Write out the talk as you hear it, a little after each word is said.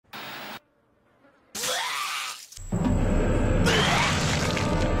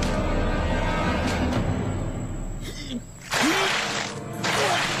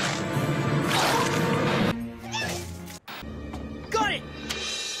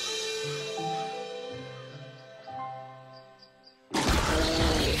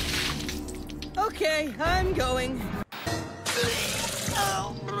Okay, I'm going.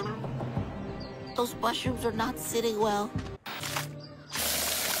 Those mushrooms are not sitting well.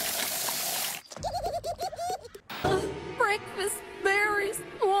 Breakfast berries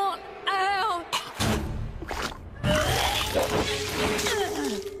want out.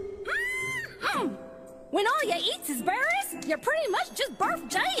 When all you eat is berries, you're pretty much just barf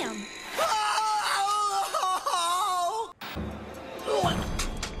jam.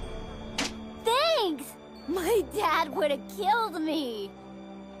 Thanks! My dad would have killed me.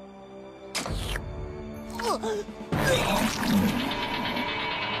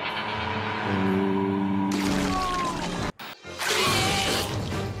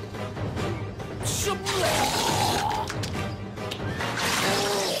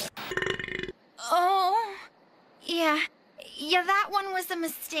 Oh, yeah, that one was a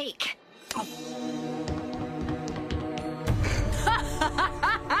mistake.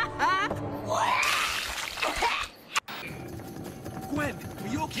 Gwen, are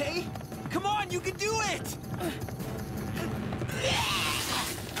you okay? Come on, you can do it!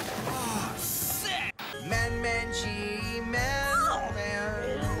 Oh, sick! Man, G, man.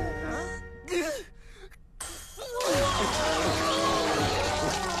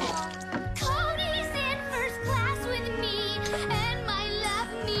 Cody's in first class with me, and my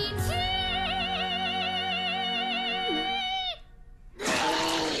love me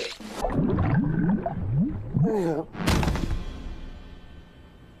too.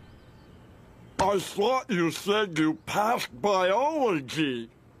 I thought you said you passed biology.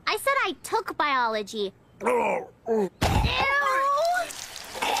 I said I took biology. Oh. Ew!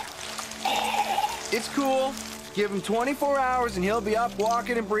 It's cool. Give him 24 hours and he'll be up,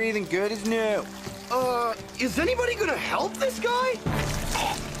 walking and breathing good as new. Is anybody gonna help this guy?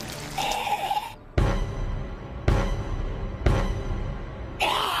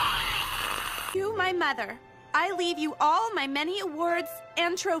 To my mother, I leave you all my many awards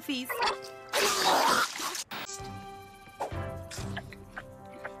and trophies.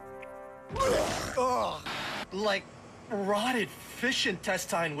 Ugh, like rotted fish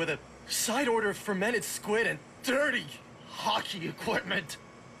intestine with a side order of fermented squid and dirty hockey equipment.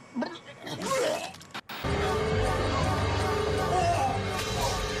 Ew!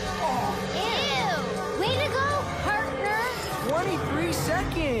 Way to go, partner! 23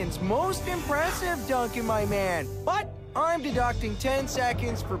 seconds. Most impressive, Duncan, my man. But I'm deducting 10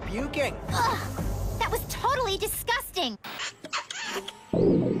 seconds for puking. Ugh! That was totally disgusting!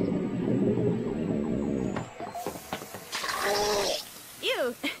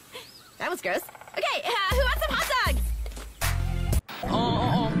 Ew! That was gross. Okay, who wants some hot dogs?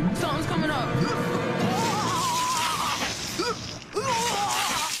 Something's coming up.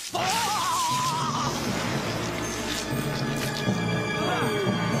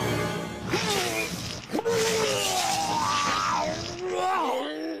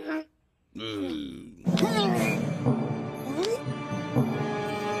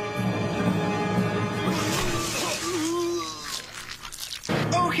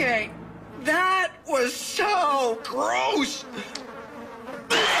 Okay, that was so gross.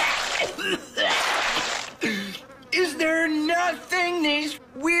 Is there nothing these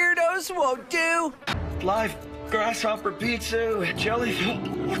weirdos won't do? Live grasshopper pizza, jellyfish.